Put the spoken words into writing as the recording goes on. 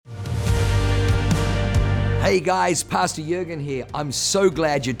Hey guys, Pastor Jurgen here. I'm so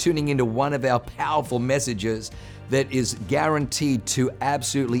glad you're tuning into one of our powerful messages that is guaranteed to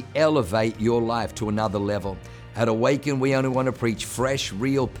absolutely elevate your life to another level. At Awaken, we only want to preach fresh,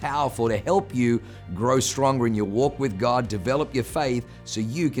 real, powerful to help you grow stronger in your walk with God, develop your faith so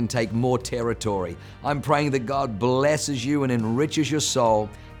you can take more territory. I'm praying that God blesses you and enriches your soul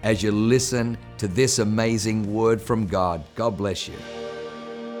as you listen to this amazing word from God. God bless you.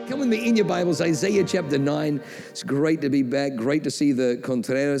 Come with me in your Bibles, Isaiah chapter 9. It's great to be back. Great to see the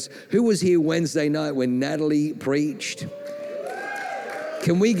Contreras. Who was here Wednesday night when Natalie preached?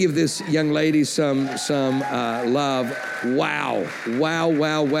 Can we give this young lady some love? Wow.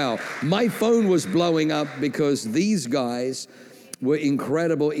 My phone was blowing up because these guys were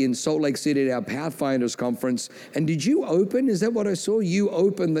incredible in Salt Lake City at our Pathfinders conference. And did you open? Is that what I saw? You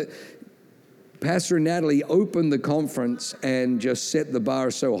opened the... Pastor Natalie opened the conference and just set the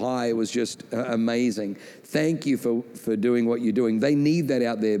bar so high. It was just amazing. Thank you for doing what you're doing. They need that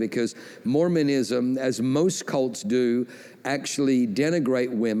out there because Mormonism, as most cults do, actually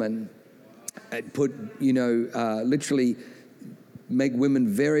denigrate women, literally make women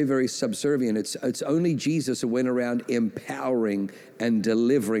very, very subservient. It's only Jesus who went around empowering and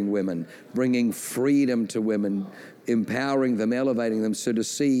delivering women, bringing freedom to women, empowering them, elevating them. So to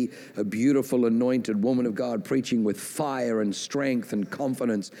see a beautiful anointed woman of God preaching with fire and strength and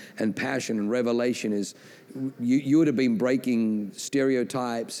confidence and passion and revelation is, you would have been breaking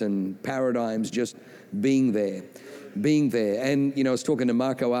stereotypes and paradigms just being there. And, I was talking to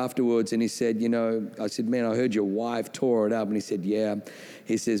Marco afterwards and he said, I said, man, I heard your wife tore it up. And he said, yeah.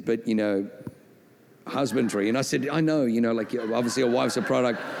 He says, but, husbandry. And I said, I know, obviously a wife's a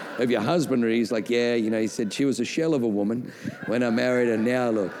product of your husbandry. He's like, yeah, he said, she was a shell of a woman when I married her.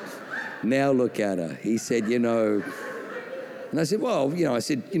 Now look at her. He said, and I said, well,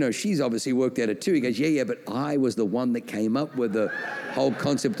 she's obviously worked at it too. He goes, yeah, but I was the one that came up with the whole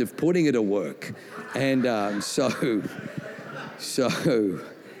concept of putting it to work. And so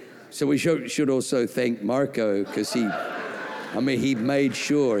we should also thank Marco because he made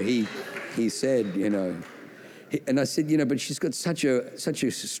sure he said, and I said, but she's got such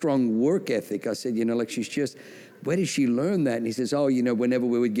a strong work ethic. I said, she's just, where did she learn that? And he says, whenever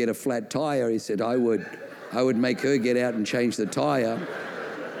we would get a flat tire, he said, I would make her get out and change the tire.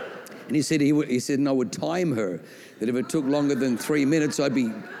 And he said, and I would time her, that if it took longer than 3 minutes, I'd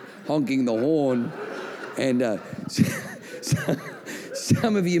be honking the horn. And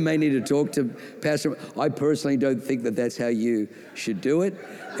some of you may need to talk to Pastor. I personally don't think that that's how you should do it.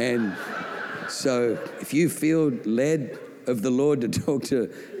 And so if you feel led of the Lord to talk to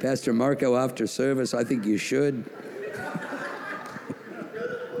Pastor Marco after service, I think you should.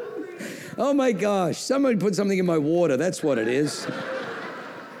 Oh my gosh, somebody put something in my water. That's what it is.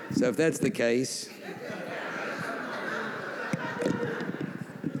 So if that's the case.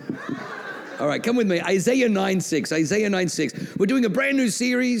 All right, come with me. Isaiah 9:6. We're doing a brand new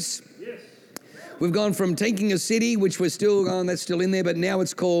series. Yes. We've gone from Taking a City, which we're still on, that's still in there, but now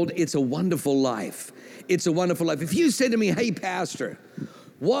it's called It's a Wonderful Life. It's a Wonderful Life. If you said to me, hey, Pastor,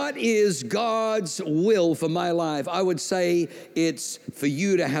 what is God's will for my life? I would say it's for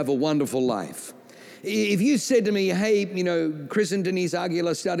you to have a wonderful life. If you said to me, hey, Chris and Denise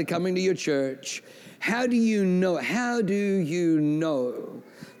Aguilar started coming to your church, how do you know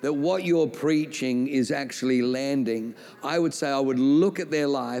that what you're preaching is actually landing? I would say I would look at their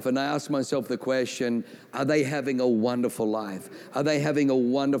life and I ask myself the question, are they having a wonderful life? Are they having a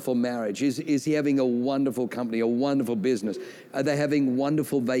wonderful marriage? Is he having a wonderful company, a wonderful business? Are they having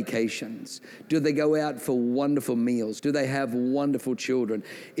wonderful vacations? Do they go out for wonderful meals? Do they have wonderful children?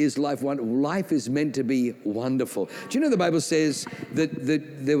 Is life wonderful? Life is meant to be wonderful. Do you know the Bible says that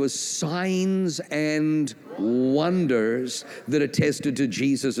there was signs and wonders that attested to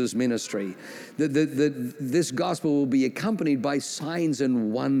Jesus' ministry? This gospel will be accompanied by signs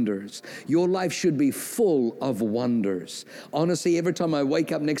and wonders. Your life should be full of wonders. Honestly, every time I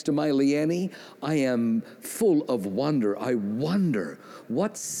wake up next to my Leanne, I am full of wonder. I wonder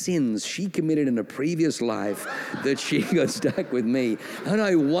what sins she committed in a previous life that she got stuck with me. And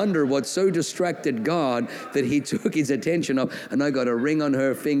I wonder what so distracted God that he took his attention off. And I got a ring on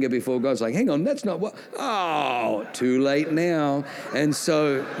her finger before God's like, hang on, that's not what, oh, too late now. And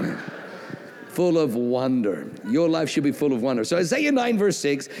so, full of wonder. Your life should be full of wonder. So Isaiah 9 verse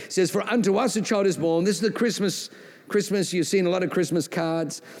 6 says, for unto us a child is born. This is the Christmas, you've seen a lot of Christmas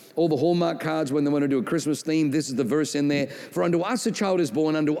cards, all the Hallmark cards when they want to do a Christmas theme. This is the verse in there. For unto us a child is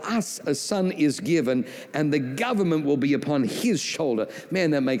born, unto us a son is given, and the government will be upon his shoulder.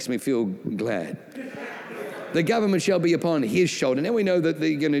 Man, that makes me feel glad. The government shall be upon his shoulder. Now we know that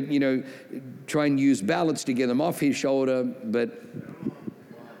they're going to, try and use ballots to get them off his shoulder, but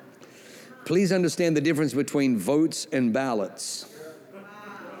please understand the difference between votes and ballots.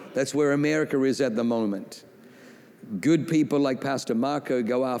 That's where America is at the moment. Good people like Pastor Marco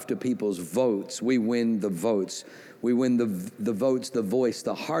go after people's votes. We win the votes. We win the votes, the voice,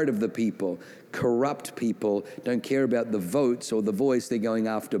 the heart of the people. Corrupt people don't care about the votes or the voice. They're going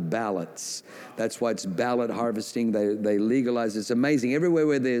after ballots. That's why it's ballot harvesting. They legalize. It's amazing. Everywhere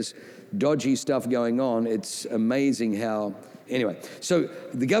where there's dodgy stuff going on, it's amazing how... Anyway, so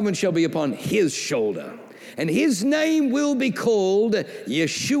the government shall be upon his shoulder. And his name will be called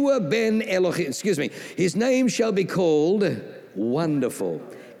Yeshua ben Elohim. His name shall be called Wonderful,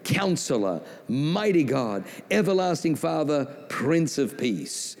 Counselor, Mighty God, Everlasting Father, Prince of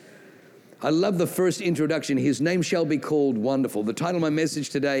Peace. I love the first introduction. His name shall be called Wonderful. The title of my message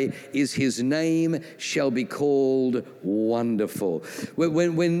today is His Name Shall Be Called Wonderful.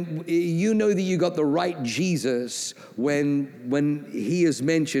 When you know that you got the right Jesus, when he is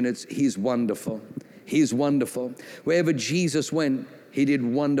mentioned, He's wonderful. He's wonderful. Wherever Jesus went, He did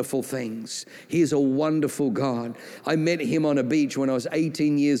wonderful things. He is a wonderful God. I met Him on a beach when I was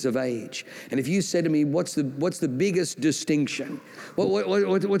 18 years of age. And if you said to me, what's the biggest distinction?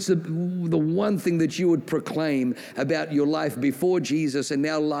 What's the one thing that you would proclaim about your life before Jesus and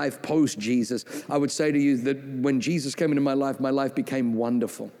now life post Jesus? I would say to you that when Jesus came into my life became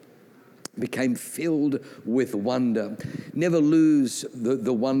wonderful. Became filled with wonder. Never lose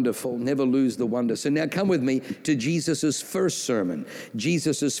the wonderful, never lose the wonder. So now come with me to Jesus's first sermon.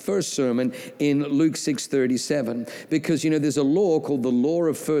 Jesus's first sermon in Luke 6:37. Because, there's a law called the law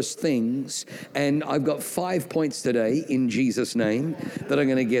of first things. And I've got 5 points today in Jesus' name that I'm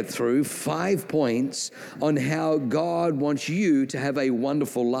going to get through. 5 points on how God wants you to have a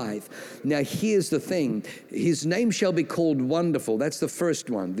wonderful life. Now, here's the thing. His name shall be called Wonderful. That's the first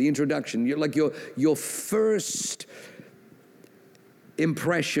one, the introduction. Your first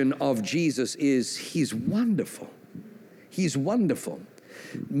impression of Jesus is He's wonderful. He's wonderful.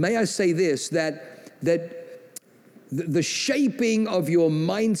 May I say this, that the shaping of your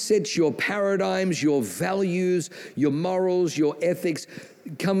mindsets, your paradigms, your values, your morals, your ethics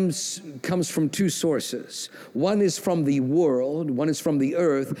comes from two sources. One is from the world, one is from the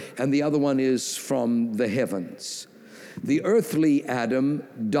earth, and the other one is from the heavens. The earthly Adam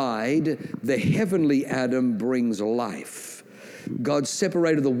died. The heavenly Adam brings life. God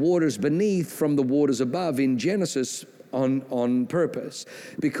separated the waters beneath from the waters above in Genesis on purpose,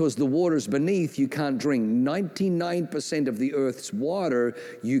 because the waters beneath you can't drink. 99% of the earth's water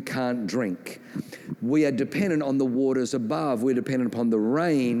you can't drink. We are dependent on the waters above. We're dependent upon the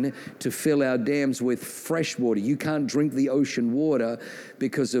rain to fill our dams with fresh water. You can't drink the ocean water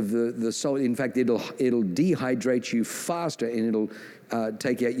because of the salt. In fact, it'll dehydrate you faster, and it'll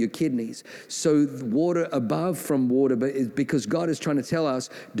take out your kidneys. So water above from water, but because God is trying to tell us,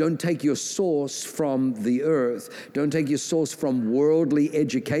 don't take your source from the earth. Don't take your source from worldly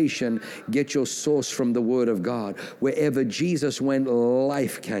education. Get your source from the Word of God. Wherever Jesus went,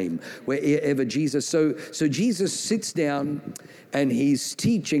 life came. Wherever Jesus, so Jesus sits down and He's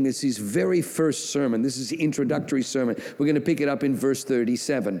teaching. It's His very first sermon. This is the introductory sermon. We're going to pick it up in verse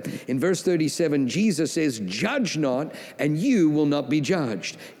 37. In verse 37, Jesus says, "Judge not, and you will not be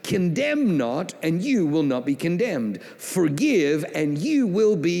judged. Condemn not, and you will not be condemned. Forgive, and you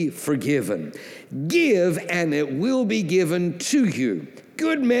will be forgiven. Give, and it will be given to you.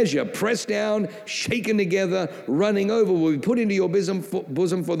 Good measure, pressed down, shaken together, running over, will be put into your bosom,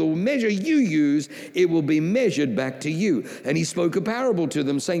 for the measure you use, it will be measured back to you." And He spoke a parable to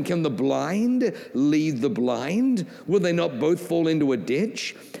them, saying, "Can the blind lead the blind? Will they not both fall into a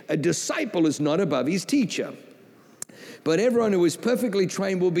ditch? A disciple is not above his teacher, but everyone who is perfectly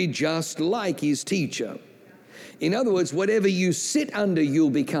trained will be just like his teacher." In other words, whatever you sit under,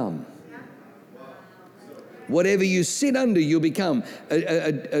 you'll become. Whatever you sit under, you'll become.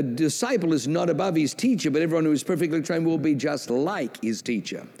 A disciple is not above his teacher, but everyone who is perfectly trained will be just like his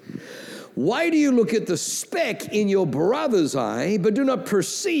teacher. Why do you look at the speck in your brother's eye, but do not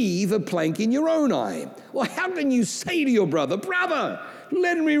perceive a plank in your own eye? Well, how can you say to your brother, "Brother,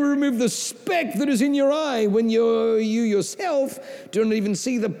 let me remove the speck that is in your eye," when you yourself do not even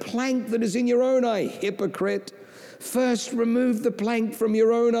see the plank that is in your own eye? Hypocrite. First, remove the plank from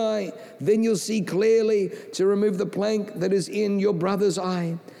your own eye. Then you'll see clearly to remove the plank that is in your brother's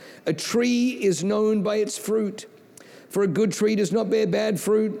eye. A tree is known by its fruit. For a good tree does not bear bad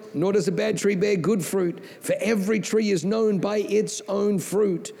fruit, nor does a bad tree bear good fruit. For every tree is known by its own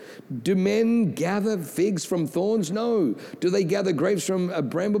fruit. Do men gather figs from thorns? No. Do they gather grapes from a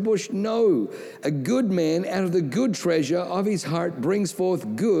bramble bush? No. A good man out of the good treasure of his heart brings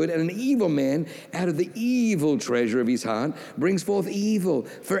forth good, and an evil man out of the evil treasure of his heart brings forth evil.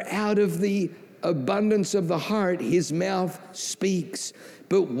 For out of the abundance of the heart his mouth speaks.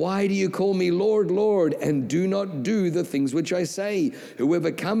 But why do you call me Lord, Lord, and do not do the things which I say? Whoever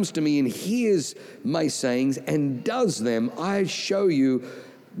comes to me and hears my sayings and does them, I show you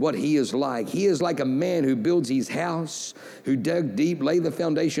what he is like. He is like a man who builds his house, who dug deep, laid the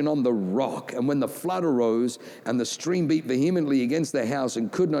foundation on the rock. And when the flood arose and the stream beat vehemently against the house and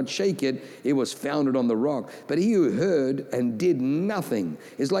could not shake it, it was founded on the rock. But he who heard and did nothing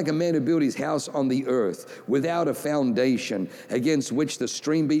is like a man who built his house on the earth without a foundation, against which the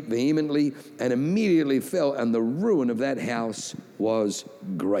stream beat vehemently and immediately fell, and the ruin of that house was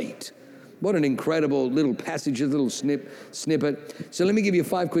great. What an incredible little passage, a little snippet. So let me give you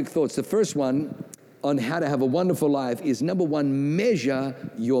 5 quick thoughts. The first one on how to have a wonderful life is, number 1, measure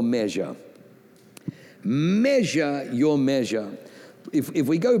your measure. Measure your measure. If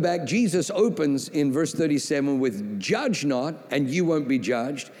we go back, Jesus opens in verse 37 with, judge not, and you won't be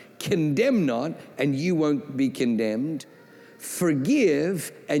judged. Condemn not, and you won't be condemned.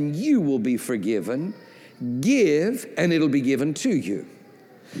 Forgive, and you will be forgiven. Give, and it'll be given to you.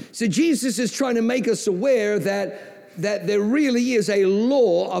 So Jesus is trying to make us aware that there really is a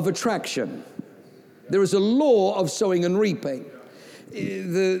law of attraction. There is a law of sowing and reaping.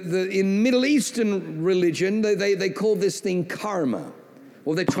 In Middle Eastern religion, they call this thing karma.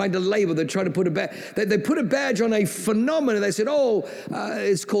 Or they tried to label, they tried to put a badge. They put a badge on a phenomenon. They said,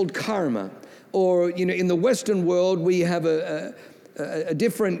 it's called karma. Or, in the Western world, we have a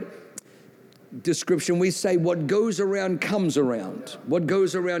different description. We say what goes around comes around. What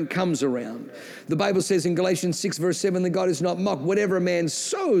goes around comes around. The Bible says in Galatians 6 verse 7 that God is not mocked. Whatever a man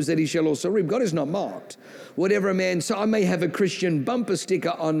sows, that he shall also reap. God is not mocked. Whatever a man sows, I may have a Christian bumper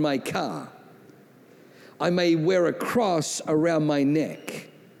sticker on my car. I may wear a cross around my neck.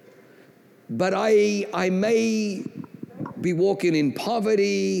 But I may be walking in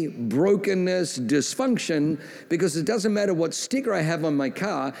poverty, brokenness, dysfunction, because it doesn't matter what sticker I have on my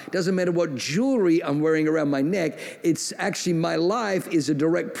car, it doesn't matter what jewelry I'm wearing around my neck, it's actually my life is a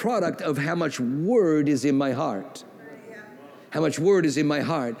direct product of how much word is in my heart. How much word is in my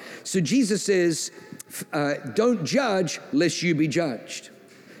heart. So Jesus says, don't judge lest you be judged.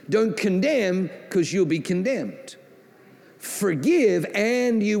 Don't condemn because you'll be condemned. Forgive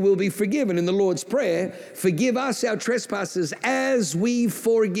and you will be forgiven. In the Lord's Prayer, forgive us our trespasses as we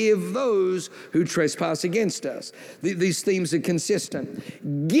forgive those who trespass against us. These themes are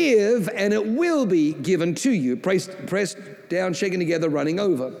consistent. Give and it will be given to you. Pressed down, shaken together, running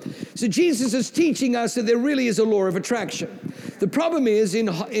over. So Jesus is teaching us that there really is a law of attraction. The problem is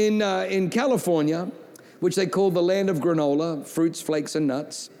in California, which they call the land of granola, fruits, flakes, and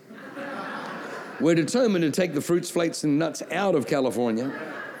nuts. We're determined to take the fruits, flakes, and nuts out of California.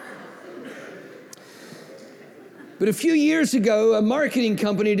 But a few years ago, a marketing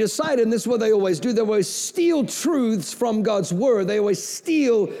company decided, and this is what they always do, they always steal truths from God's word. They always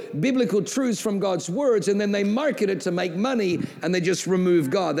steal biblical truths from God's words, and then they market it to make money, and they just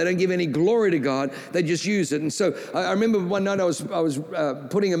remove God. They don't give any glory to God. They just use it. And so I remember one night I was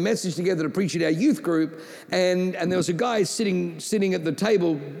putting a message together to preach at our youth group, and there was a guy sitting at the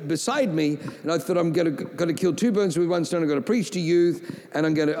table beside me, and I thought, I'm going to kill 2 birds with one stone. I'm going to preach to youth, and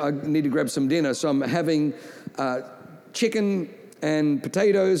I need to grab some dinner. So I'm having chicken and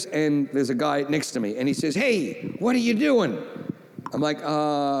potatoes, and there's a guy next to me, and he says, hey, what are you doing? I'm like,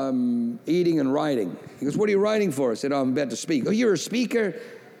 eating and writing. He goes, what are you writing for? I said, I'm about to speak. Oh, you're a speaker?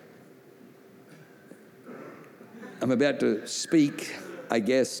 I'm about to speak, I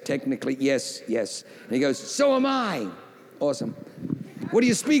guess, technically. Yes. And he goes, so am I. Awesome. What do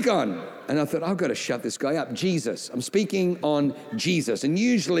you speak on? And I thought, I've got to shut this guy up. Jesus. I'm speaking on Jesus. And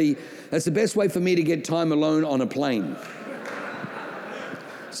usually that's the best way for me to get time alone on a plane.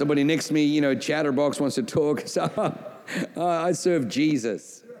 Somebody next to me, chatterbox wants to talk. So I serve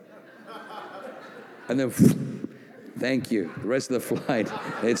Jesus. And then, thank you. The rest of the flight,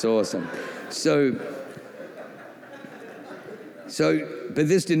 it's awesome. But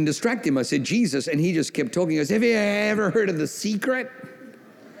this didn't distract him. I said, Jesus, and he just kept talking. He goes, have you ever heard of The Secret?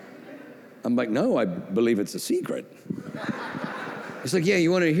 I'm like, no, I believe it's a secret. He's like, yeah,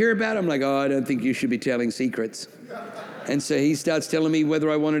 you want to hear about it? I'm like, I don't think you should be telling secrets. And so he starts telling me whether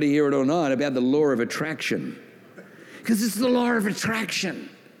I wanted to hear it or not about the law of attraction. Because it's the law of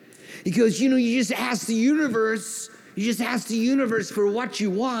attraction. He goes, you just ask the universe, You just ask the universe for what you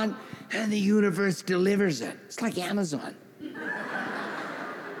want, and the universe delivers it. It's like Amazon.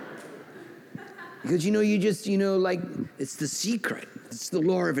 Because, like, it's the secret. It's the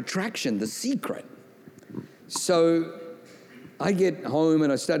law of attraction, the secret. So I get home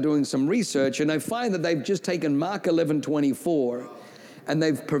and I start doing some research, and I find that they've just taken Mark 11:24, and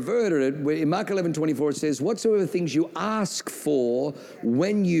they've perverted it. In Mark 11:24, it says, whatsoever things you ask for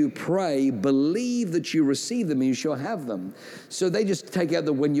when you pray, believe that you receive them and you shall have them. So they just take out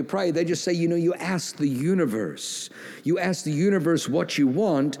the when you pray, they just say, you ask the universe. You ask the universe what you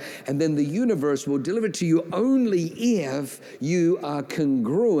want, and then the universe will deliver it to you only if you are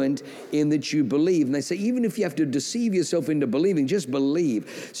congruent in that you believe. And they say, even if you have to deceive yourself into believing, just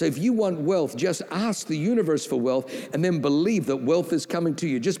believe. So if you want wealth, just ask the universe for wealth, and then believe that wealth is coming to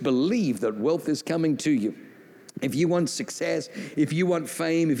you. Just believe that wealth is coming to you. If you want success, if you want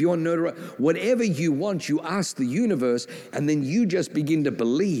fame, if you want notoriety, whatever you want, you ask the universe, and then you just begin to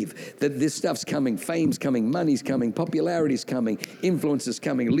believe that this stuff's coming. Fame's coming, money's coming, popularity's coming, influence is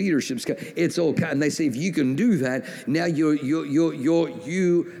coming, leadership's coming. It's all coming. And they say, if you can do that, now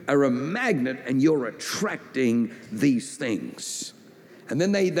you are a magnet, and you're attracting these things. And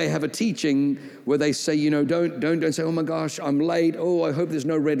then they have a teaching where they say, don't say, oh my gosh, I'm late. Oh, I hope there's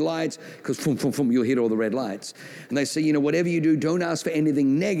no red lights, because you'll hit all the red lights. And they say, whatever you do, don't ask for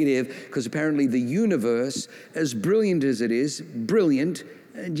anything negative, because apparently the universe, as brilliant as it is, brilliant,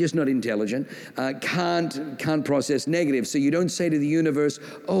 just not intelligent, can't process negative. So you don't say to the universe,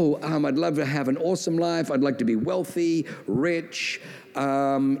 I'd love to have an awesome life. I'd like to be wealthy, rich,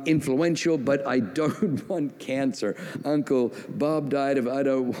 influential, but I don't want cancer. Uncle Bob died of I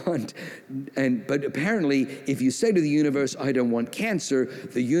don't want. But apparently, if you say to the universe, I don't want cancer,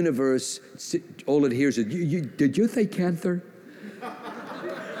 the universe, all it hears is, did you say cancer?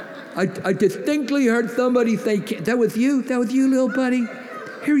 I distinctly heard somebody say, that with you, little buddy?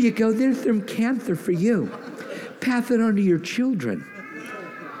 Here you go, there's some cancer for you. Pass it on to your children.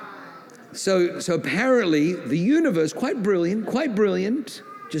 So apparently the universe, quite brilliant,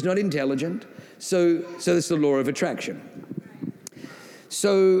 just not intelligent. So that's the law of attraction.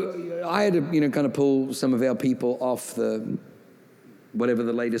 So I had to, kind of pull some of our people off whatever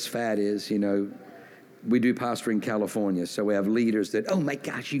the latest fad is, We do pastor in California, so we have leaders that, oh my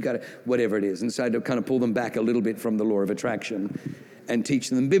gosh, you got to, whatever it is. And so I had to kind of pull them back a little bit from the law of attraction and teach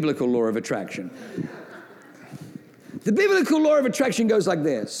them the biblical law of attraction. The biblical law of attraction goes like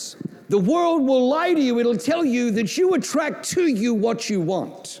this. The world will lie to you. It'll tell you that you attract to you what you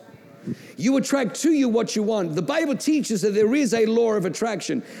want. You attract to you what you want. The Bible teaches that there is a law of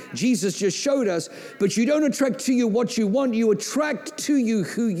attraction. Jesus just showed us, but you don't attract to you what you want. You attract to you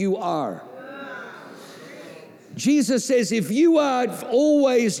who you are. Jesus says, if you are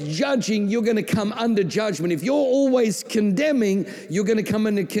always judging, you're going to come under judgment. If you're always condemning, you're going to come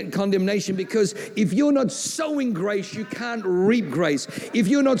under condemnation, because if you're not sowing grace, you can't reap grace. If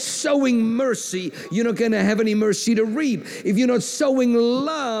you're not sowing mercy, you're not going to have any mercy to reap. If you're not sowing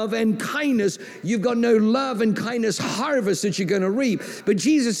love and kindness, you've got no love and kindness harvest that you're going to reap. But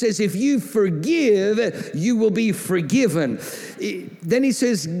Jesus says, if you forgive, you will be forgiven. Then he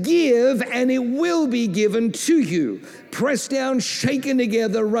says, give and it will be given to you. Pressed down, shaken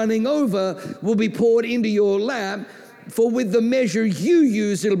together, running over, will be poured into your lap. For with the measure you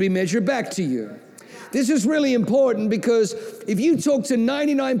use, it'll be measured back to you. This is really important, because if you talk to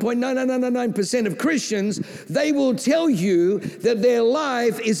 99.9999% of Christians, they will tell you that their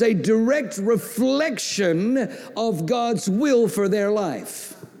life is a direct reflection of God's will for their life.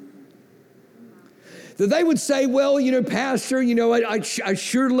 That they would say, well, Pastor, I'd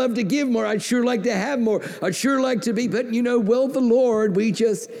sure love to give more. I'd sure like to have more. I'd sure like to be, but the Lord,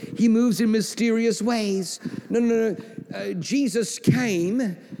 he moves in mysterious ways. No. Jesus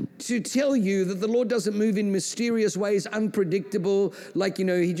came to tell you that the Lord doesn't move in mysterious ways, unpredictable, like,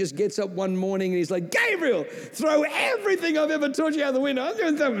 he just gets up one morning and he's like, Gabriel, throw everything I've ever taught you out the window. I'm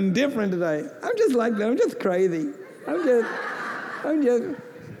doing something different today. I'm just like that. I'm just crazy. I'm just...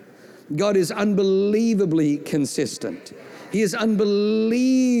 God is unbelievably consistent. He is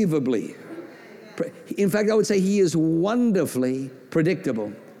unbelievably, in fact, I would say he is wonderfully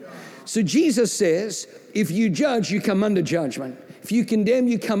predictable. So Jesus says, if you judge, you come under judgment. If you condemn,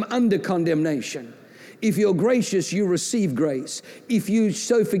 you come under condemnation. If you're gracious, you receive grace. If you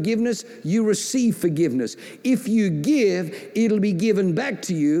show forgiveness, you receive forgiveness. If you give, it'll be given back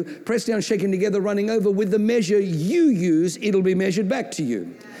to you. Pressed down, shaken together, running over. With the measure you use, it'll be measured back to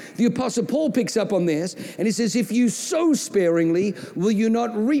you. The Apostle Paul picks up on this, and he says, if you sow sparingly, will you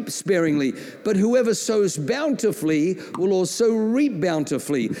not reap sparingly? But whoever sows bountifully will also reap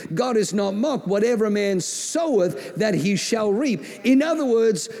bountifully. God is not mocked. Whatever a man soweth, that he shall reap. In other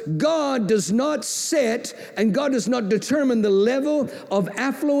words, God does not set and God does not determine the level of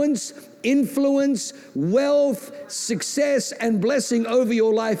affluence, influence, wealth, success, and blessing over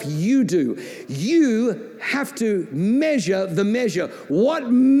your life. You do. You have to measure the measure.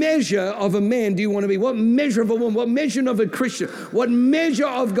 What measure of a man do you want to be? What measure of a woman? What measure of a Christian? What measure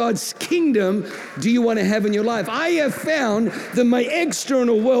of God's kingdom do you want to have in your life? I have found that my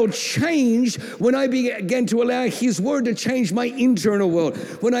external world changed when I began to allow His Word to change my internal world.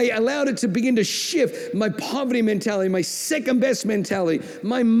 When I allowed it to begin to shift my poverty mentality, my second best mentality,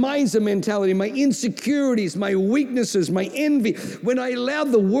 my miser mentality, my insecurities, my weaknesses, my envy. When I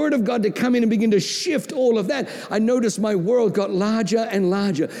allowed the Word of God to come in and begin to shift all of that, I noticed my world got larger and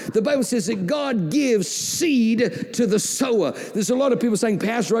larger. The Bible says that God gives seed to the sower. There's a lot of people saying,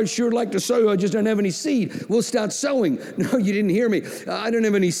 Pastor, I'd sure like to sow, I just don't have any seed. We'll start sowing. No, you didn't hear me. I don't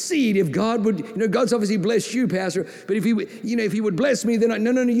have any seed. If God would, God's obviously blessed you, Pastor, but if He would bless me, then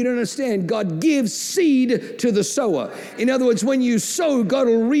no, you don't understand. God gives seed to the sower. In other words, when you sow, God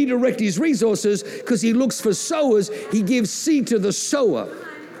will redirect His resources because He looks for sowers. He gives seed to the sower.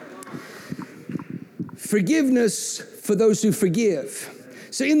 Forgiveness for those who forgive.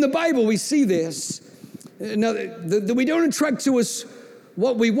 So in the Bible, we see this. Now, we don't attract to us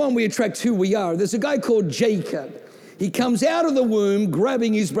what we want, we attract who we are. There's a guy called Jacob. He comes out of the womb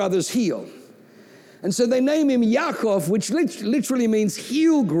grabbing his brother's heel. And so they name him Yaakov, which literally means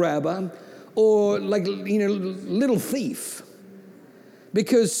heel grabber or little thief.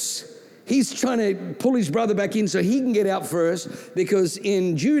 Because he's trying to pull his brother back in so he can get out first, because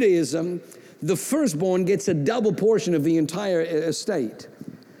in Judaism, the firstborn gets a double portion of the entire estate.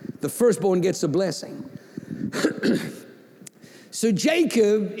 The firstborn gets a blessing. So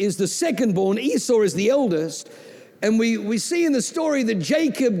Jacob is the secondborn, Esau is the eldest, and we see in the story that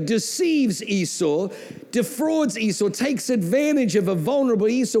Jacob deceives Esau, defrauds Esau, takes advantage of a vulnerable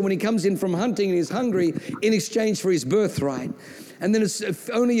Esau when he comes in from hunting and he's hungry in exchange for his birthright. And then it's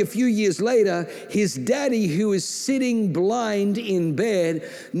only a few years later, his daddy, who is sitting blind in bed,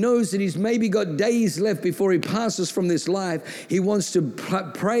 knows that he's maybe got days left before he passes from this life. He wants to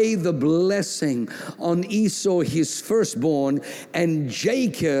pray the blessing on Esau, his firstborn. And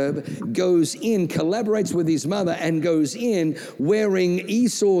Jacob goes in, collaborates with his mother, and goes in wearing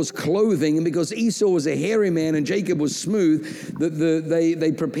Esau's clothing. And because Esau was a hairy man and Jacob was smooth,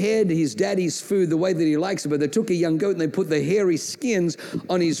 they prepared his daddy's food the way that he likes it. But they took a young goat and they put the hairy skins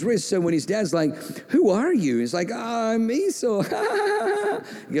on his wrist. So when his dad's like, who are you? He's like, I'm Esau.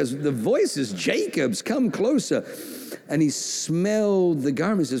 He goes, the voice is Jacob's, come closer. And he smelled the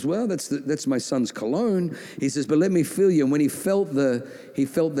garment. He says, well, that's my son's cologne. He says, but let me feel you. And when he felt the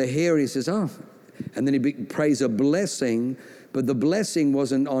hair, he says, oh. And then he prays a blessing, but the blessing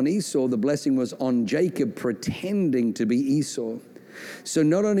wasn't on Esau. The blessing was on Jacob pretending to be Esau. So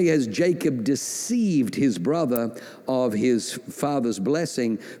not only has Jacob deceived his brother of his father's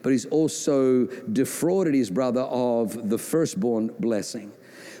blessing, but he's also defrauded his brother of the firstborn blessing.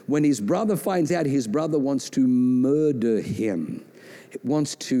 When his brother finds out, his brother wants to murder him,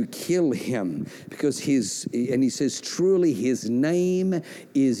 wants to kill him, because and he says, truly his name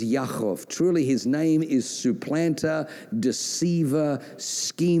is Yaakov. Truly his name is supplanter, deceiver,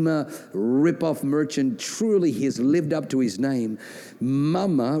 schemer, rip-off merchant. Truly he has lived up to his name.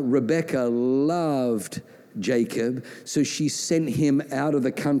 Mama, Rebecca, loved Jacob, so she sent him out of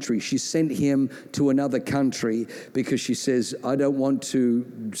the country. She sent him to another country because she says, I don't want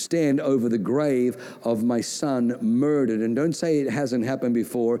to stand over the grave of my son murdered. And don't say it hasn't happened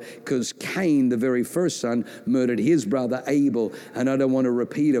before, because Cain, the very first son, murdered his brother Abel, and I don't want a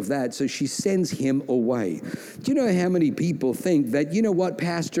repeat of that. So she sends him away. Do you know how many people think that, you know what,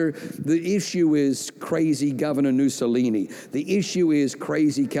 Pastor, the issue is crazy Governor Mussolini. The issue is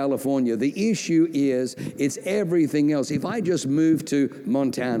crazy California. The issue is it's everything else. If I just move to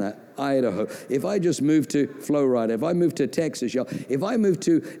Montana, Idaho, if I just move to Florida, if I move to Texas, if I move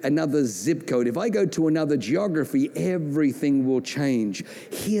to another zip code, if I go to another geography, everything will change.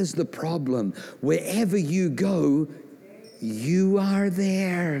 Here's the problem. Wherever you go, you are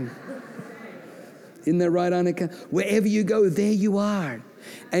there. Isn't that right, Annika? Wherever you go, there you are.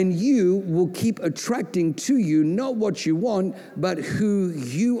 And you will keep attracting to you not what you want, but who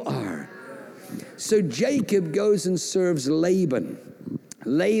you are. So Jacob goes and serves Laban.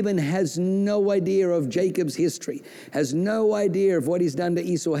 Laban has no idea of Jacob's history, has no idea of what he's done to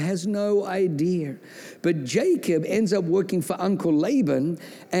Esau, has no idea. But Jacob ends up working for Uncle Laban,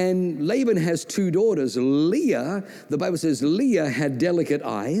 and Laban has two daughters. Leah, the Bible says Leah had delicate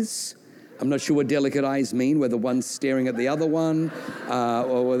eyes. I'm not sure what delicate eyes mean, whether one's staring at the other one,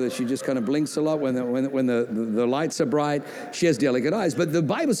 or whether she just kind of blinks a lot when the lights are bright. She has delicate eyes. But the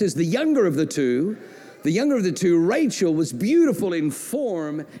Bible says the younger of the two, Rachel, was beautiful in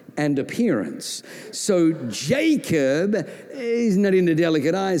form and appearance. So Jacob is not into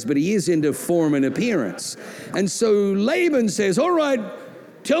delicate eyes, but he is into form and appearance. And so Laban says, all right,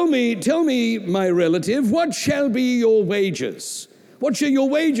 tell me, my relative, what shall be your wages? What shall your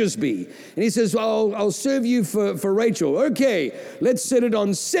wages be? And he says, well, I'll serve you for Rachel. Okay, let's set it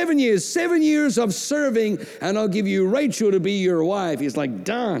on 7 years. 7 years of serving, and I'll give you Rachel to be your wife. He's like,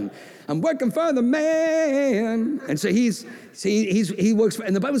 done. I'm working for the man. And so he works for,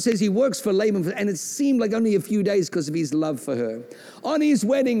 and the Bible says he works for Laban, and it seemed like only a few days because of his love for her. On his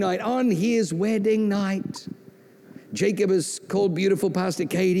wedding night, Jacob has called beautiful Pastor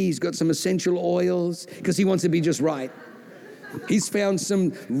Katie. He's got some essential oils because he wants to be just right. He's found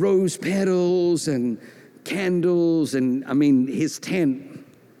some rose petals and candles, and I mean, his tent,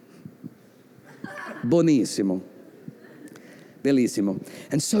 buonissimo, bellissimo.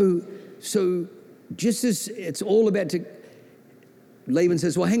 And so just as it's all about to, Laban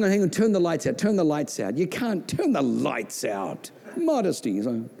says, well, hang on, turn the lights out. You can't turn the lights out. Modesty.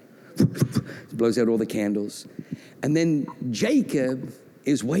 So blows out all the candles. And then Jacob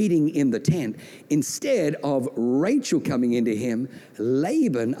is waiting in the tent. Instead of Rachel coming into him,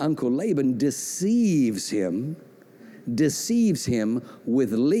 Uncle Laban deceives him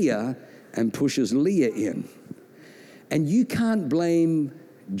with Leah and pushes Leah in. And you can't blame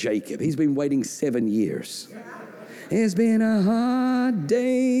Jacob. He's been waiting 7 years. It's been a hard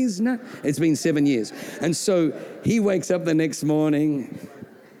day's night. It's been 7 years. And so he wakes up the next morning.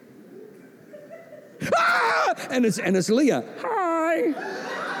 And it's Leah. Hi.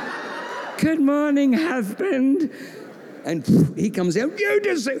 Good morning, husband. And he comes out.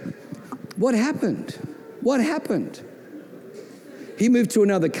 What happened? He moved to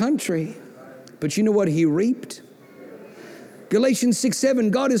another country, but you know what he reaped? Galatians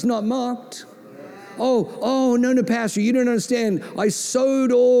 6:7, God is not mocked. Oh, no, Pastor, you don't understand. I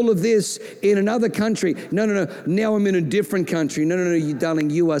sowed all of this in another country. No. Now I'm in a different country. No, you darling,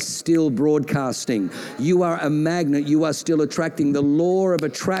 you are still broadcasting. You are a magnet. You are still attracting. The law of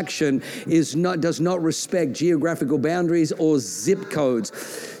attraction does not respect geographical boundaries or zip codes.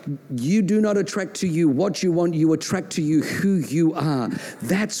 You do not attract to you what you want. You attract to you who you are.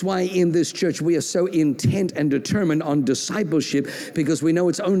 That's why in this church we are so intent and determined on discipleship, because we know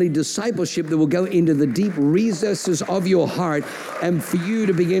it's only discipleship that will go into the deep recesses of your heart and for you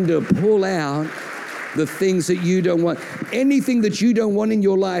to begin to pull out the things that you don't want. Anything that you don't want in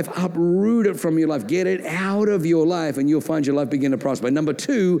your life, uproot it from your life. Get it out of your life, and you'll find your life begin to prosper. Number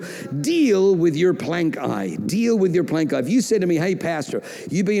 2, deal with your plank eye. Deal with your plank eye. If you said to me, hey, Pastor,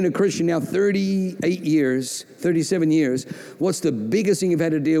 you've been a Christian now 37 years, what's the biggest thing you've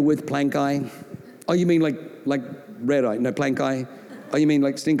had to deal with? Plank eye? Oh, you mean like red eye? No, plank eye. Oh, you mean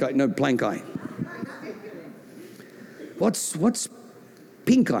like stink eye? No, plank eye. What's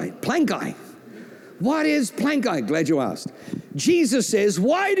pink eye? Plank eye. What is plank eye? Glad you asked. Jesus says,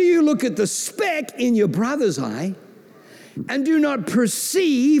 why do you look at the speck in your brother's eye and do not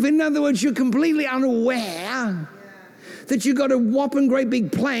perceive? In other words, you're completely unaware that you got a whopping great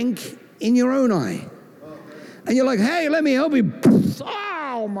big plank in your own eye. And you're like, hey, let me help you.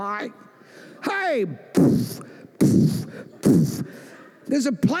 Oh my. Hey. There's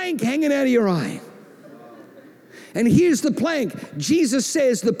a plank hanging out of your eye. And here's the plank. Jesus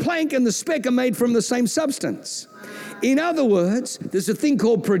says the plank and the speck are made from the same substance. In other words, there's a thing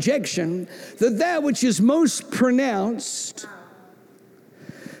called projection, that which is most pronounced,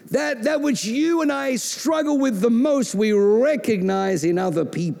 that which you and I struggle with the most, we recognize in other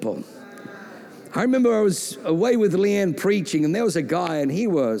people. I remember I was away with Leanne preaching, and there was a guy, and he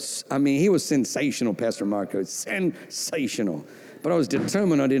was sensational, Pastor Marco, sensational. But I was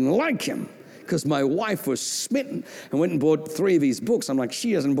determined I didn't like him, because my wife was smitten and went and bought 3 of his books. I'm like,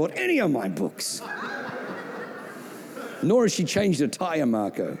 she hasn't bought any of my books. Nor has she changed a tire,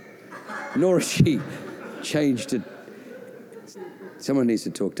 Marco. Anymore. She changed it. Someone needs to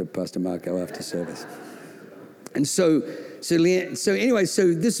talk to Pastor Marco after service. And so anyway,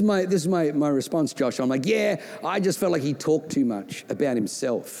 this is my response, Josh. I'm like, yeah, I just felt like he talked too much about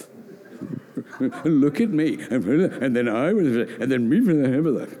himself. Look at me, and then I was, and then me from the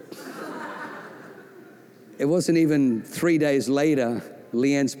heaven. It wasn't even 3 days later,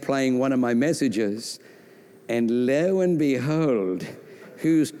 Leanne's playing one of my messages, and lo and behold,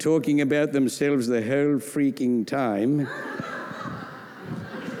 who's talking about themselves the whole freaking time?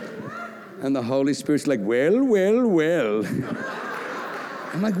 And the Holy Spirit's like, well, well, well.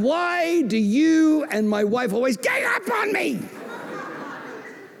 I'm like, why do you and my wife always gang up on me?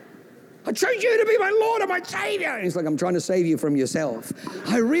 I chose you to be my Lord and my Savior. And he's like, I'm trying to save you from yourself.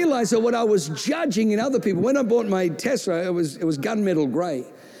 I realized that what I was judging in other people, when I bought my Tesla, it was gunmetal gray.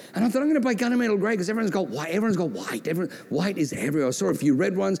 And I thought, I'm going to buy gunmetal gray because everyone's got white. White is everywhere. I saw a few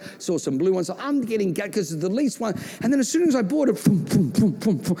red ones, saw some blue ones. So I'm getting because it's the least one. And then as soon as I bought it, boom, boom, boom,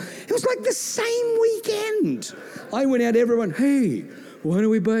 boom, boom, it was like the same weekend. I went out to everyone, hey, why don't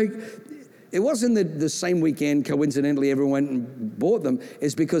we buy... It wasn't the same weekend, coincidentally, everyone went and bought them.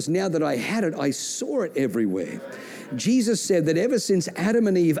 It's because now that I had it, I saw it everywhere. Jesus said that ever since Adam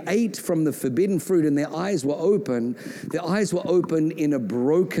and Eve ate from the forbidden fruit and their eyes were open in a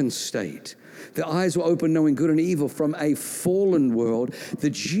broken state. Their eyes were open knowing good and evil from a fallen world,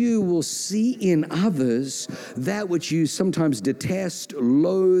 that you will see in others that which you sometimes detest,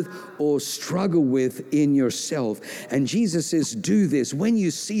 loathe, or struggle with in yourself. And Jesus says, do this. When you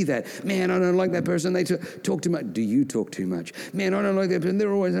see that, man, I don't like that person, they talk too much. Do you talk too much? Man, I don't like that person,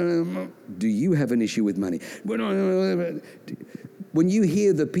 they're always... Do you have an issue with money? When you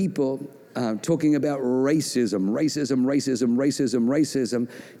hear the people... talking about racism,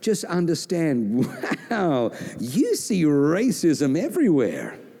 just understand, wow, you see racism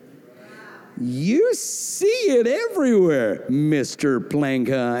everywhere. You see it everywhere, Mr. Plank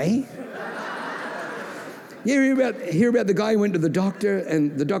Eye. You hear about the guy who went to the doctor,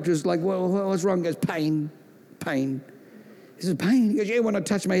 and the doctor's like, well, what's wrong? He goes, pain. He says, pain? He goes, yeah, when I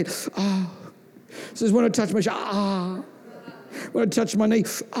touch my head, ah. He says, when I touch my shoulder, ah. When I touch my knee,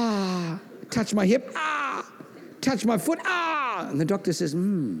 ah. Touch my hip, ah. Touch my foot, ah. And the doctor says,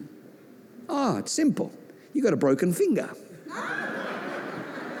 it's simple. You got a broken finger.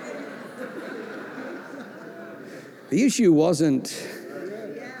 The issue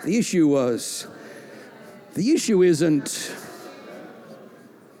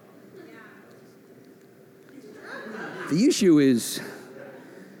is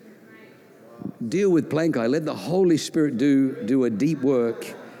deal with plank eye. Let the Holy Spirit do a deep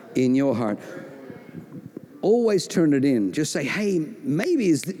work in your heart. Always turn it in. Just say, hey, maybe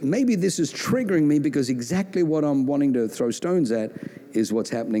this is triggering me because exactly what I'm wanting to throw stones at is what's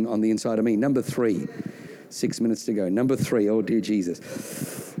happening on the inside of me. Number 3, 6 minutes to go. Number 3, oh dear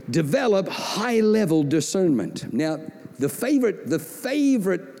Jesus. Develop high-level discernment. Now, the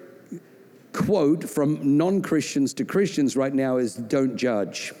favorite quote from non-Christians to Christians right now is, don't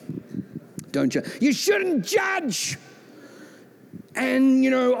judge. Don't judge. You shouldn't judge. And,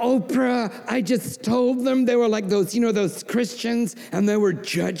 Oprah, I just told them they were like those, those Christians, and they were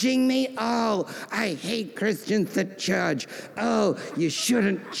judging me. Oh, I hate Christians that judge. Oh, you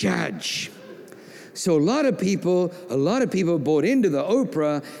shouldn't judge. So a lot of people bought into the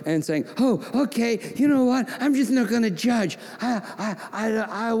Oprah and saying, oh, okay, you know what? I'm just not going to judge.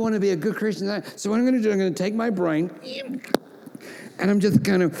 I want to be a good Christian. So what I'm going to do, I'm going to take my brain, and I'm just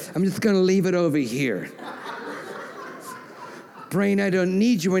going to leave it over here. Brain, I don't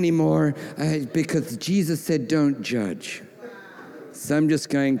need you anymore because Jesus said don't judge. So I'm just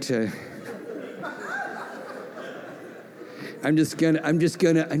going to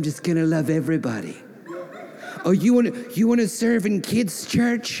love everybody. Oh, you want to serve in kids'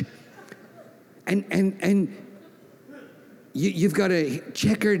 church? And you've got a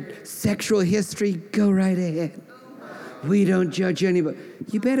checkered sexual history? Go right ahead. We don't judge anybody.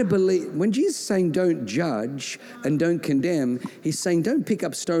 You better believe, when Jesus is saying don't judge and don't condemn, he's saying don't pick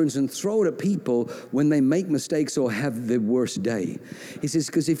up stones and throw it at people when they make mistakes or have their worst day. He says,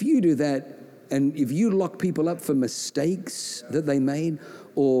 because if you do that, and if you lock people up for mistakes that they made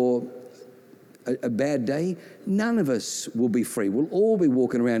or a bad day, none of us will be free. We'll all be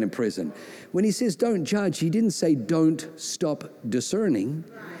walking around in prison. When he says don't judge, he didn't say don't stop discerning.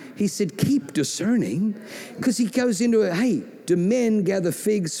 He said, keep discerning, because he goes into it, hey, do men gather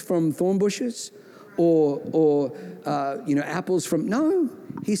figs from thorn bushes or apples from, no.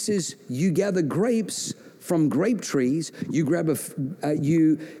 He says, you gather grapes from grape trees, you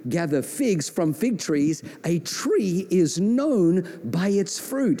gather figs from fig trees. A tree is known by its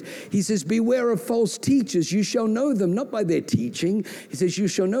fruit. He says, beware of false teachers. You shall know them not by their teaching. He says, you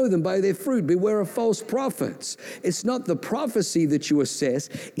shall know them by their fruit. Beware of false prophets. It's not the prophecy that you assess,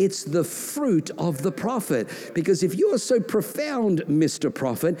 it's the fruit of the prophet. Because if you are so profound, Mr.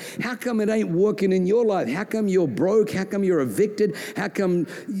 Prophet, how come it ain't working in your life? How come you're broke? How come you're evicted? How come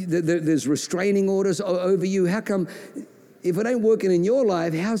there's restraining orders over you? How come if it ain't working in your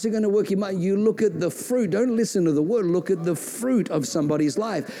life, how's it going to work in mine? You look at the fruit. Don't listen to the word. Look at the fruit of somebody's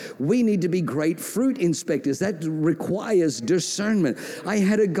life. We need to be great fruit inspectors. That requires discernment. I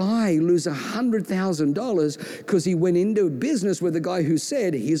had a guy lose $100,000 because he went into business with a guy who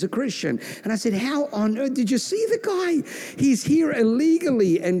said he's a Christian. And I said, how on earth did you see the guy? He's here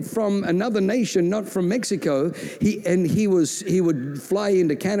illegally and from another nation, not from Mexico. He would fly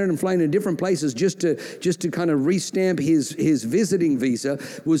into Canada and fly into different places just to kind of restamp his visiting visa,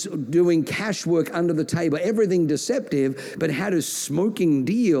 was doing cash work under the table, everything deceptive, but had a smoking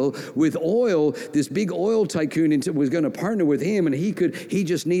deal with oil. This big oil tycoon was going to partner with him, and he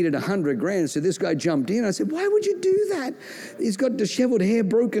just needed $100,000. So this guy jumped in. I said, why would you do that? He's got disheveled hair,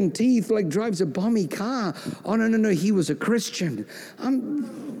 broken teeth, like drives a bomby car. Oh, no, he was a Christian.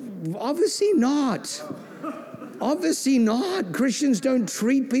 Obviously not. Obviously not. Christians don't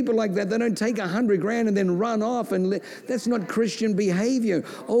treat people like that. They don't take $100,000 and then run off. That's not Christian behavior.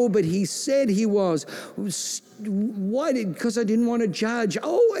 Oh, but he said he was. Why? Because I didn't want to judge.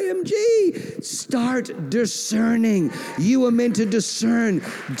 OMG. Start discerning. You are meant to discern.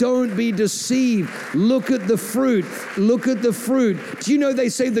 Don't be deceived. Look at the fruit. Look at the fruit. Do you know they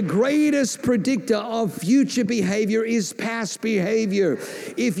say the greatest predictor of future behavior is past behavior?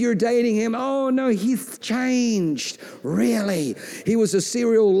 If you're dating him, oh no, he's changed. Really? He was a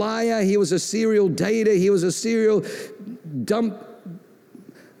serial liar. He was a serial dater. He was a serial dump.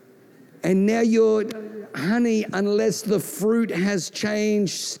 And now you're, honey, unless the fruit has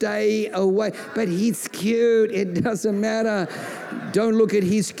changed, stay away. But he's cute. It doesn't matter. Don't look at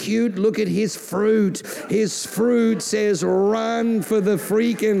his cute. Look at his fruit. His fruit says, run for the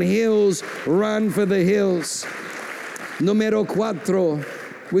freaking hills. Run for the hills. Numero 4.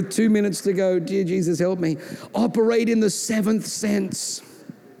 With 2 minutes to go, dear Jesus, help me. Operate in the seventh sense.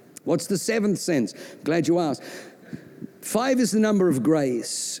 What's the seventh sense? Glad you asked. 5 is the number of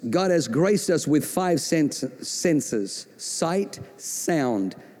grace. God has graced us with 5 senses: sight,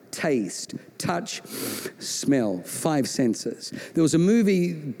 sound, taste, touch, smell. 5 senses. There was a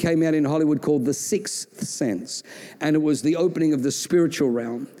movie came out in Hollywood called The Sixth Sense, and it was the opening of the spiritual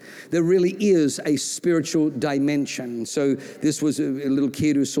realm. There really is a spiritual dimension. So this was a little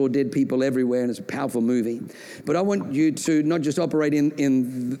kid who saw dead people everywhere, and it's a powerful movie. But I want you to not just operate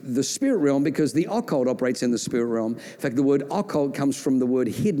in the spirit realm, because the occult operates in the spirit realm. In fact, the word occult comes from the word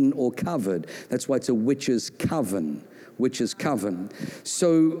hidden or covered. That's why it's a witch's coven. Witch's coven.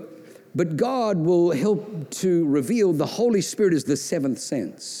 So, but God will help to reveal the Holy Spirit is the seventh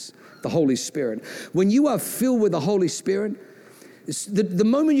sense. The Holy Spirit. When you are filled with the Holy Spirit, the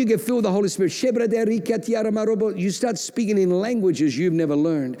moment you get filled with the Holy Spirit, you start speaking in languages you've never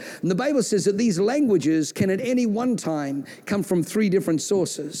learned. And the Bible says that these languages can at any one time come from 3 different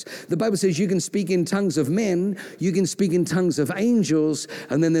sources. The Bible says you can speak in tongues of men, you can speak in tongues of angels,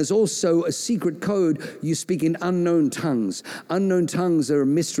 and then there's also a secret code. You speak in unknown tongues. Unknown tongues are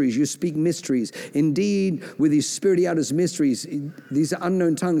mysteries. You speak mysteries. Indeed, with his spirit he utters mysteries. These are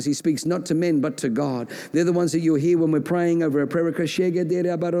unknown tongues. He speaks not to men, but to God. They're the ones that you'll hear when we're praying over a prayer.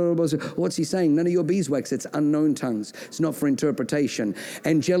 What's he saying? None of your beeswax. It's unknown tongues. It's not for interpretation.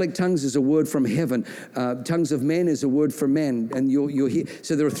 Angelic tongues is a word from heaven. Tongues of men is a word for men. And you'll hear.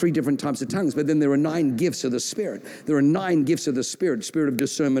 So there are 3 different types of tongues. But then there are 9 gifts of the Spirit. There are 9 gifts of the Spirit. Spirit of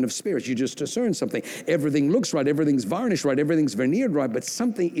discernment of spirits. You just discern something. Everything looks right. Everything's varnished right. Everything's veneered right. But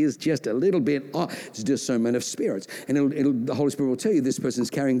something is just a little bit off. It's discernment of spirits. And the Holy Spirit will tell you this person's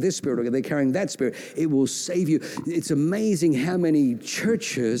carrying this spirit or they're carrying that spirit. It will save you. It's amazing how many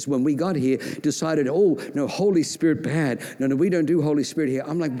churches, when we got here, decided, oh, no, Holy Spirit bad. No, we don't do Holy Spirit here.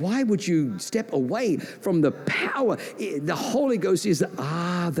 I'm like, why would you step away from the power? The Holy Ghost is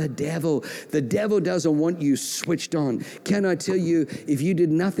the devil. The devil doesn't want you switched on. Can I tell you, if you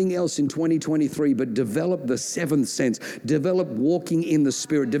did nothing else in 2023 but develop the 7th sense, develop walking in the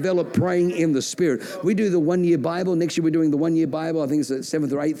Spirit, develop praying in the Spirit. We do the 1-year Bible. Next year we're doing the 1-year Bible. I think it's the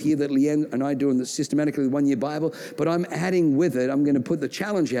 7th or 8th year that Leanne and I do in the systematically 1-year Bible. But I'm adding with it, I'm going to put the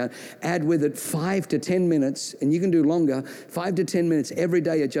challenge out, add with it 5 to 10 minutes, and you can do longer, 5 to 10 minutes every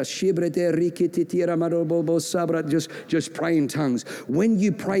day. Just pray in tongues. When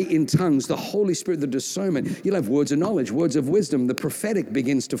you pray in tongues, the Holy Spirit, the discernment, you'll have words of knowledge, words of wisdom. The prophetic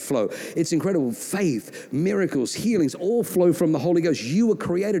begins to flow. It's incredible. Faith, miracles, healings, all flow from the Holy Ghost. You were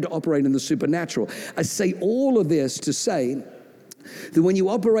created to operate in the supernatural. I say all of this to say that when you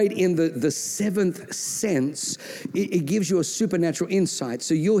operate in the 7th sense, it gives you a supernatural insight.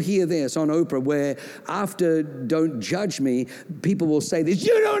 So you'll hear this on Oprah where after Don't Judge Me, people will say this,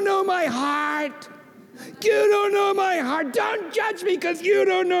 you don't know my heart. You don't know my heart. Don't judge me because you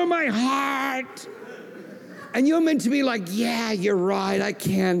don't know my heart. And you're meant to be like, yeah, you're right, I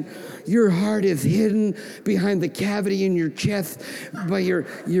can. Your heart is hidden behind the cavity in your chest by your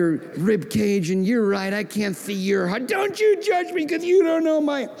rib cage, and you're right, I can't see your heart. Don't you judge me because you don't know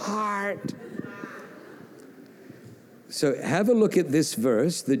my heart. So have a look at this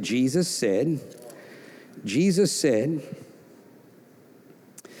verse that Jesus said. Jesus said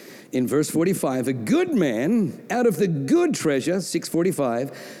in verse 45, a good man out of the good treasure,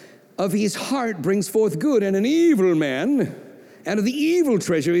 6:45, of his heart brings forth good, and an evil man out of the evil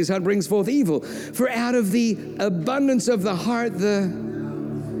treasure his heart brings forth evil. For out of the abundance of the heart the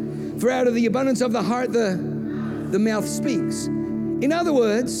mouth speaks. In other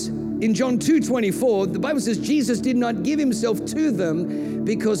words, in John 2:24, the Bible says Jesus did not give himself to them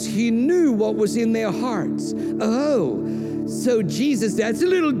because he knew what was in their hearts. Oh, so Jesus, that's a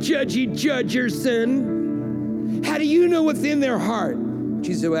little judgy judgerson. How do you know what's in their heart?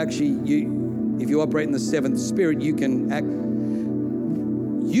 Jesus, well, actually, if you operate in the seventh spirit, you can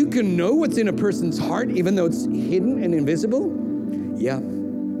know what's in a person's heart, even though it's hidden and invisible. Yeah.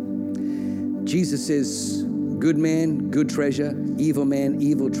 Jesus says, good man, good treasure, evil man,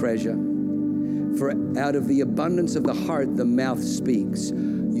 evil treasure. For out of the abundance of the heart, the mouth speaks.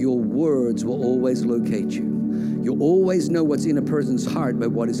 Your words will always locate you. You'll always know what's in a person's heart by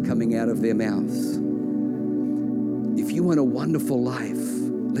what is coming out of their mouth. If you want a wonderful life,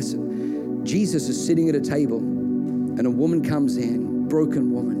 listen, Jesus is sitting at a table and a woman comes in,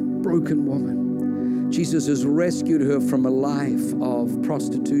 broken woman. Jesus has rescued her from a life of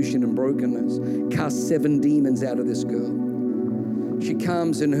prostitution and brokenness, cast 7 demons out of this girl. She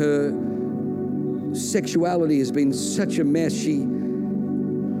comes and her sexuality has been such a mess. She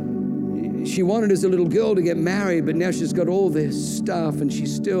wanted as a little girl to get married, but now she's got all this stuff and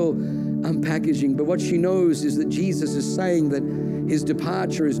she's still unpackaging. But what she knows is that Jesus is saying that his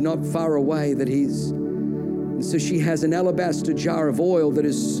departure is not far away, and so she has an alabaster jar of oil that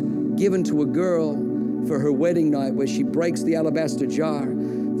is given to a girl for her wedding night, where she breaks the alabaster jar.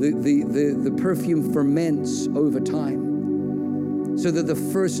 The perfume ferments over time, so that the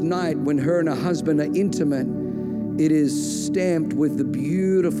first night when her and her husband are intimate, it is stamped with the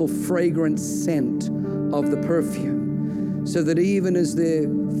beautiful fragrant scent of the perfume, so that even as they're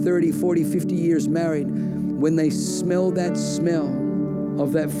 30, 40, 50 years married, when they smell that smell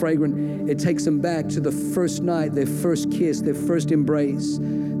of that fragrance, it takes them back to the first night, their first kiss, their first embrace,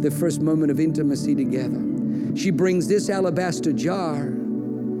 their first moment of intimacy together. She brings this alabaster jar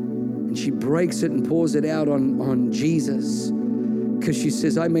and she breaks it and pours it out on Jesus, because she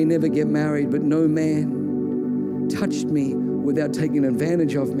says, I may never get married, but no man touched me without taking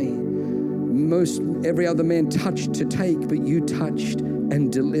advantage of me. Every other man touched to take, but you touched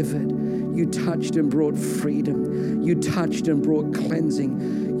and delivered. You touched and brought freedom. You touched and brought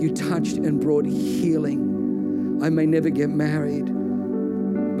cleansing. You touched and brought healing. I may never get married,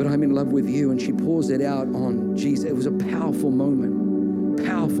 but I'm in love with you. And she pours it out on Jesus. It was a powerful moment.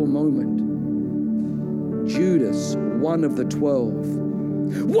 Powerful moment. Judas, one of the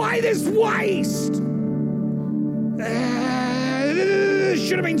 12. Why this waste?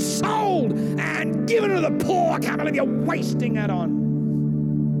 Should have been sold and given to the poor. I can't believe you're wasting it on.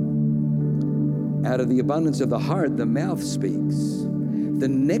 Out of the abundance of the heart, the mouth speaks. The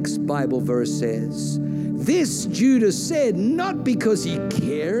next Bible verse says, this Judas said not because he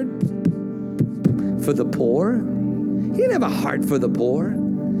cared for the poor. He didn't have a heart for the poor.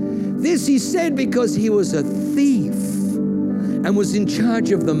 This he said because he was a thief and was in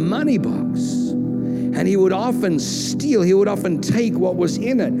charge of the money box. And he would often steal. He would often take what was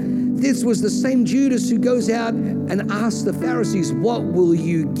in it. This was the same Judas who goes out and asks the Pharisees, what will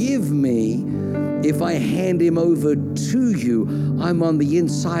you give me if I hand him over to you? I'm on the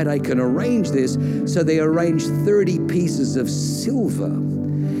inside, I can arrange this. So they arranged 30 pieces of silver.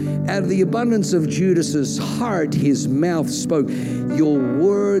 Out of the abundance of Judas's heart, his mouth spoke. Your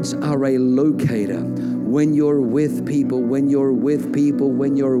words are a locator. When you're with people,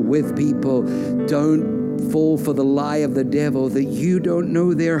 don't fall for the lie of the devil that you don't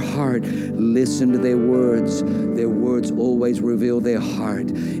know their heart. Listen to their words. Their words always reveal their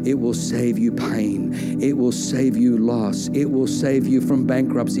heart. It will save you pain. It will save you loss. It will save you from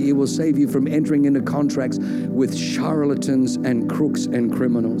bankruptcy. It will save you from entering into contracts with charlatans and crooks and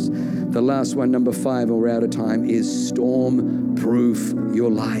criminals. The last one, number 5, and we're out of time, is storm-proof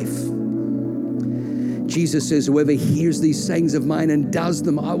your life. Jesus says, whoever hears these sayings of mine and does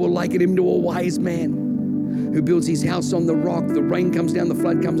them, I will liken him to a wise man who builds his house on the rock. The rain comes down, the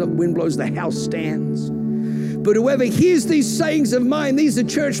flood comes up, wind blows, the house stands. But whoever hears these sayings of mine, these are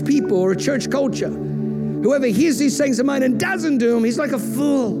church people or a church culture. Whoever hears these sayings of mine and doesn't do them, he's like a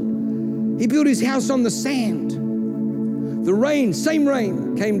fool. He built his house on the sand. The rain, same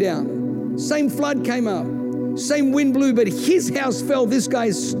rain came down. Same flood came up. Same wind blew, but his house fell, this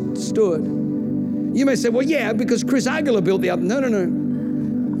guy stood. You may say, well, yeah, because Chris Aguilar built the other.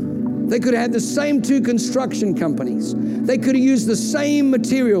 No. They could have had the same two construction companies. They could have used the same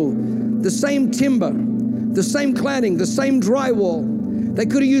material, the same timber, the same cladding, the same drywall. They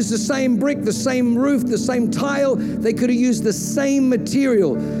could have used the same brick, the same roof, the same tile. They could have used the same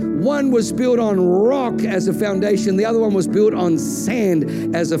material. One was built on rock as a foundation. The other one was built on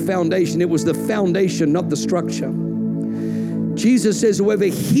sand as a foundation. It was the foundation, not the structure. Jesus says, whoever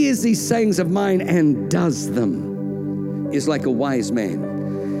hears these sayings of mine and does them is like a wise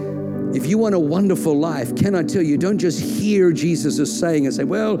man. If you want a wonderful life, can I tell you, don't just hear Jesus' saying and say,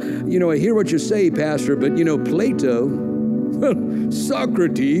 well, I hear what you say, Pastor, but Plato,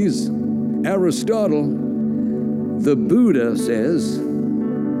 Socrates, Aristotle, the Buddha says.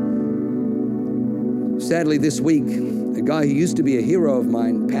 Sadly, this week, a guy who used to be a hero of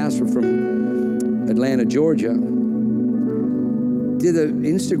mine, pastor from Atlanta, Georgia, did an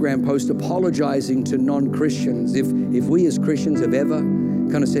Instagram post apologizing to non-Christians. If we as Christians have ever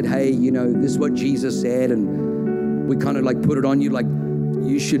kind of said, hey, this is what Jesus said, and we kind of like put it on you, like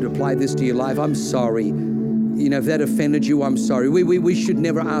you should apply this to your life. I'm sorry. If that offended you, I'm sorry. We should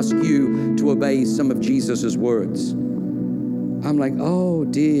never ask you to obey some of Jesus's words. I'm like, oh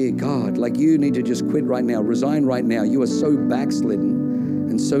dear God, like you need to just quit right now, resign right now. You are so backslidden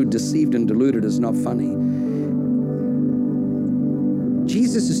and so deceived and deluded, it's not funny.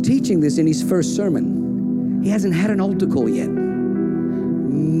 Jesus is teaching this in his first sermon. He hasn't had an altar call yet.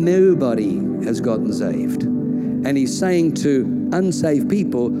 Nobody has gotten saved. And he's saying to unsaved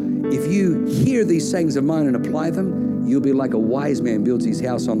people, if you hear these sayings of mine and apply them, you'll be like a wise man builds his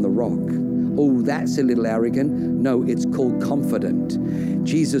house on the rock. Oh, that's a little arrogant. No, it's called confident.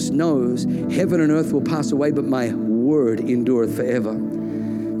 Jesus knows heaven and earth will pass away, but my word endureth forever.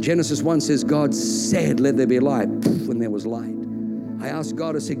 Genesis 1 says, God said, let there be light. Poof, when there was light. I asked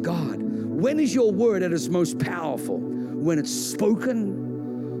God, I said, God, when is your word at its most powerful? When it's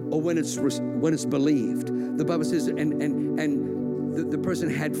spoken or when it's believed? The Bible says, the person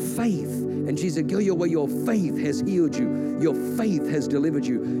had faith. And Jesus said, go your way, your faith has healed you. Your faith has delivered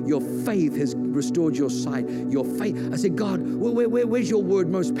you. Your faith has restored your sight. Your faith. I said, God, where's your word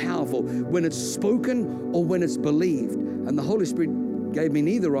most powerful? When it's spoken or when it's believed? And the Holy Spirit gave me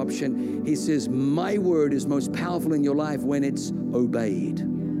neither option. He says, my word is most powerful in your life when it's obeyed.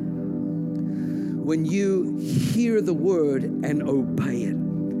 When you hear the word and obey it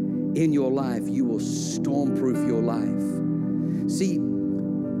in your life, you will storm-proof your life. See,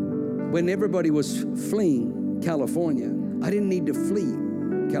 when everybody was fleeing California, I didn't need to flee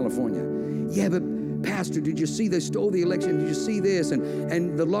California. Yeah, but Pastor, did you see they stole the election? Did you see this?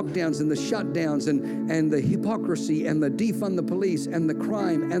 And the lockdowns and the shutdowns and the hypocrisy and the defund the police and the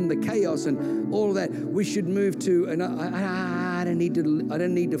crime and the chaos and all of that. We should move to, and I don't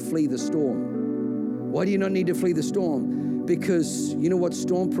need to flee the storm. Why do you not need to flee the storm? Because you know what's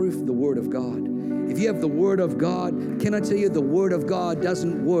stormproof? The Word of God. If you have the Word of God, can I tell you, the Word of God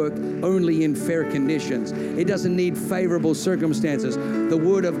doesn't work only in fair conditions. It doesn't need favorable circumstances. The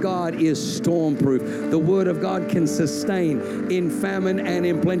Word of God is stormproof. The Word of God can sustain in famine and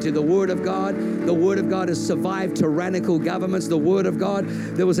in plenty. The Word of God has survived tyrannical governments. The Word of God,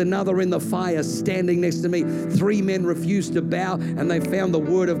 there was another in the fire standing next to me. 3 men refused to bow, and they found the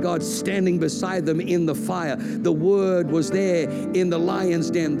Word of God standing beside them in the fire. The Word was there in the lion's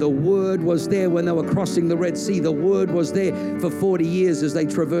den. The Word was there when they were crossing the Red Sea. The Word was there for 40 years as they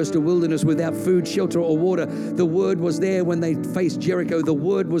traversed a wilderness without food, shelter, or water. The Word was there when they faced Jericho. The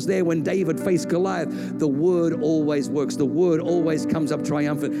Word was there when David faced Goliath. The Word always works. The Word always comes up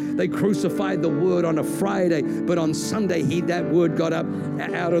triumphant. They crucified the Word on a Friday, but on Sunday, that Word got up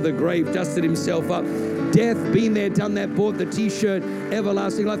out of the grave, dusted himself up. Death, been there, done that, bought the t-shirt,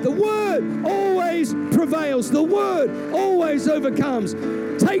 everlasting life. The Word always prevails. The Word always overcomes.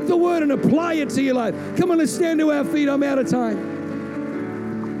 Take the Word and apply it to your life. Come on, let's stand to our feet. I'm out of time.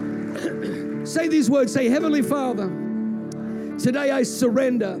 Say these words. Say, Heavenly Father, today I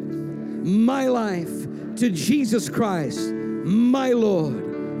surrender my life to Jesus Christ, my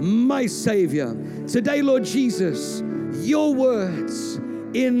Lord, my Savior. Today, Lord Jesus, your words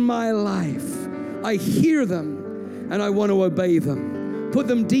in my life, I hear them and I want to obey them. Put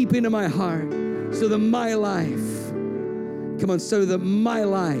them deep into my heart so that my life, so that my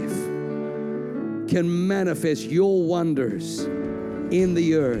life can manifest your wonders in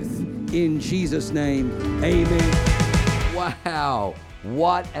the earth. In Jesus' name, amen. Wow,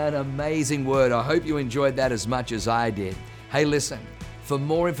 what an amazing word. I hope you enjoyed that as much as I did. Hey, listen, For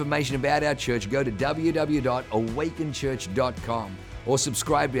more information about our church, go to www.awakenchurch.com or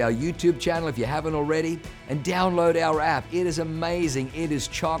subscribe to our YouTube channel if you haven't already, and download our app. It is amazing. It is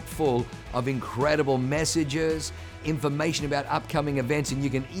chock full of incredible messages, information about upcoming events, and you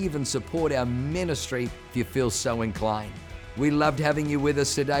can even support our ministry if you feel so inclined. We loved having you with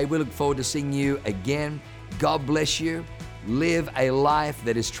us today. We look forward to seeing you again. God bless you. Live a life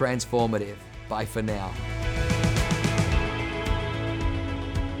that is transformative. Bye for now.